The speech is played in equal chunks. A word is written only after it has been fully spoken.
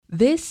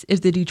This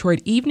is the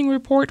Detroit Evening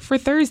Report for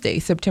Thursday,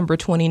 September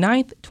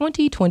 29th,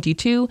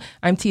 2022.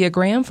 I'm Tia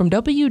Graham from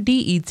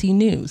WDET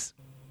News.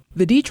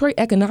 The Detroit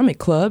Economic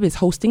Club is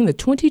hosting the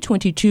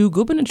 2022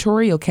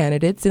 gubernatorial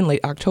candidates in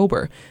late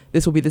October.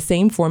 This will be the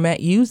same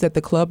format used at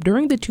the club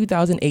during the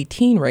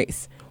 2018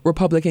 race.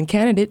 Republican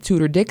candidate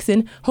Tudor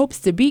Dixon hopes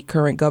to beat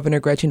current Governor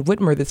Gretchen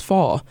Whitmer this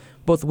fall.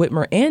 Both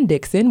Whitmer and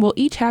Dixon will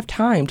each have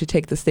time to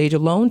take the stage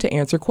alone to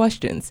answer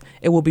questions.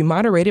 It will be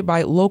moderated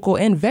by local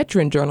and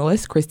veteran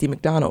journalist Christy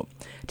McDonald.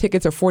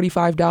 Tickets are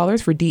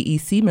 $45 for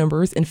DEC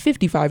members and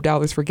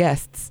 $55 for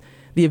guests.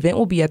 The event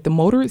will be at the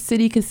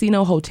MotorCity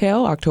Casino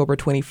Hotel October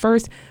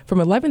 21st from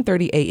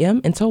 11:30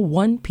 a.m. until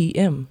 1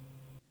 p.m.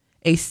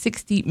 A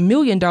 $60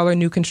 million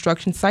new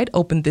construction site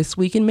opened this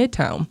week in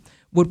Midtown.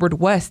 Woodward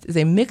West is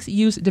a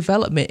mixed-use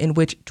development in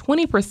which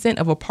 20%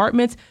 of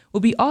apartments will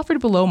be offered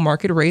below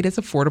market rate as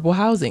affordable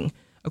housing.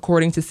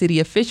 According to city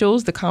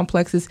officials, the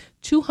complex's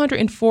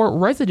 204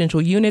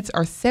 residential units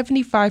are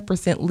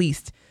 75%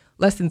 leased,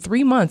 less than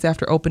 3 months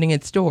after opening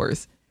its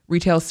doors.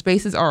 Retail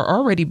spaces are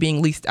already being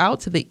leased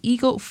out to the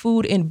Eagle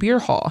Food and Beer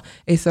Hall,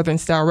 a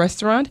Southern-style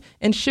restaurant,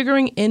 and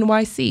Sugaring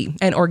NYC,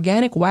 an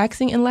organic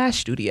waxing and lash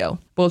studio.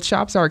 Both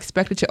shops are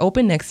expected to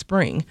open next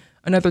spring.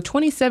 Another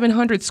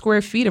 2,700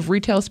 square feet of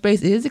retail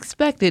space is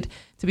expected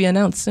to be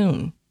announced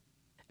soon.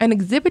 An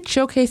exhibit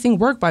showcasing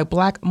work by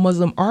Black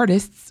Muslim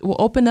artists will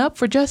open up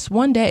for just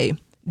one day.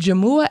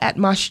 Jamua at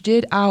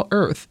Masjid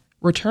Al-Earth,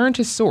 Return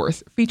to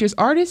Source, features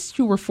artists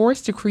who were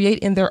forced to create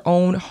in their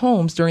own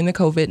homes during the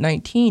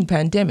COVID-19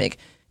 pandemic.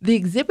 The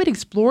exhibit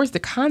explores the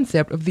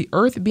concept of the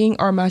earth being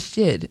our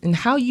masjid and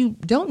how you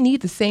don't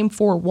need the same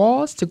four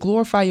walls to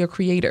glorify your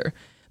creator.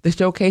 The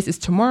showcase is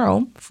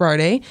tomorrow,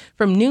 Friday,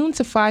 from noon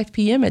to 5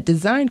 p.m. at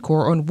Design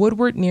Corps on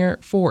Woodward near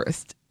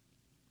Forest.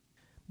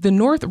 The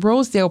North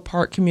Rosedale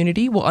Park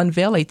community will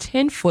unveil a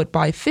 10-foot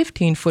by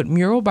 15-foot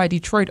mural by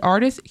Detroit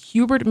artist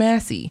Hubert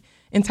Massey,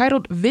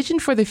 entitled Vision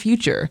for the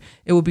Future.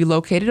 It will be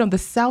located on the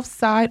south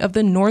side of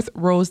the North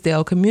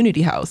Rosedale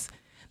Community House.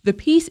 The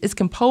piece is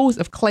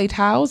composed of clay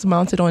tiles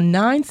mounted on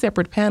 9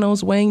 separate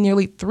panels weighing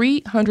nearly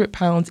 300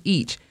 pounds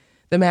each.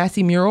 The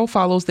Massey mural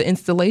follows the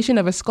installation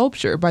of a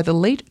sculpture by the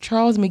late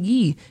Charles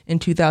McGee in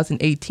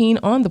 2018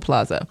 on the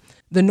plaza.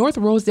 The North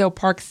Rosedale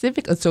Park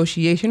Civic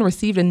Association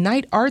received a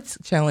Night Arts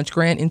Challenge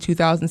grant in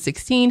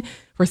 2016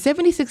 for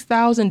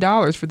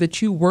 $76,000 for the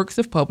 2 works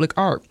of public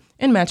art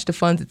and matched the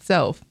funds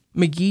itself.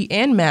 McGee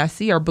and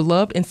Massey are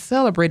beloved and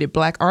celebrated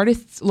Black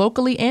artists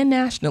locally and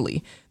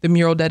nationally. The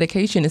mural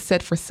dedication is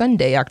set for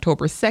Sunday,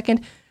 October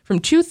 2nd from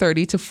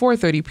 2:30 to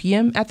 4:30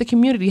 p.m. at the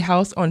Community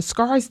House on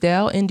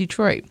Scarsdale in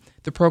Detroit.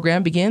 The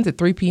program begins at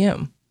 3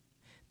 p.m.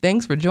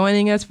 Thanks for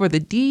joining us for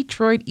the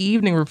Detroit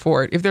Evening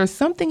Report. If there's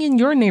something in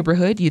your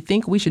neighborhood you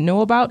think we should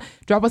know about,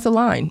 drop us a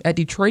line at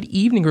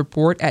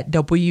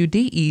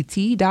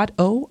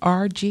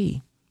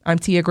DetroitEveningReport@WDET.org. I'm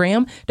Tia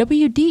Graham,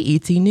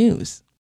 WDET News.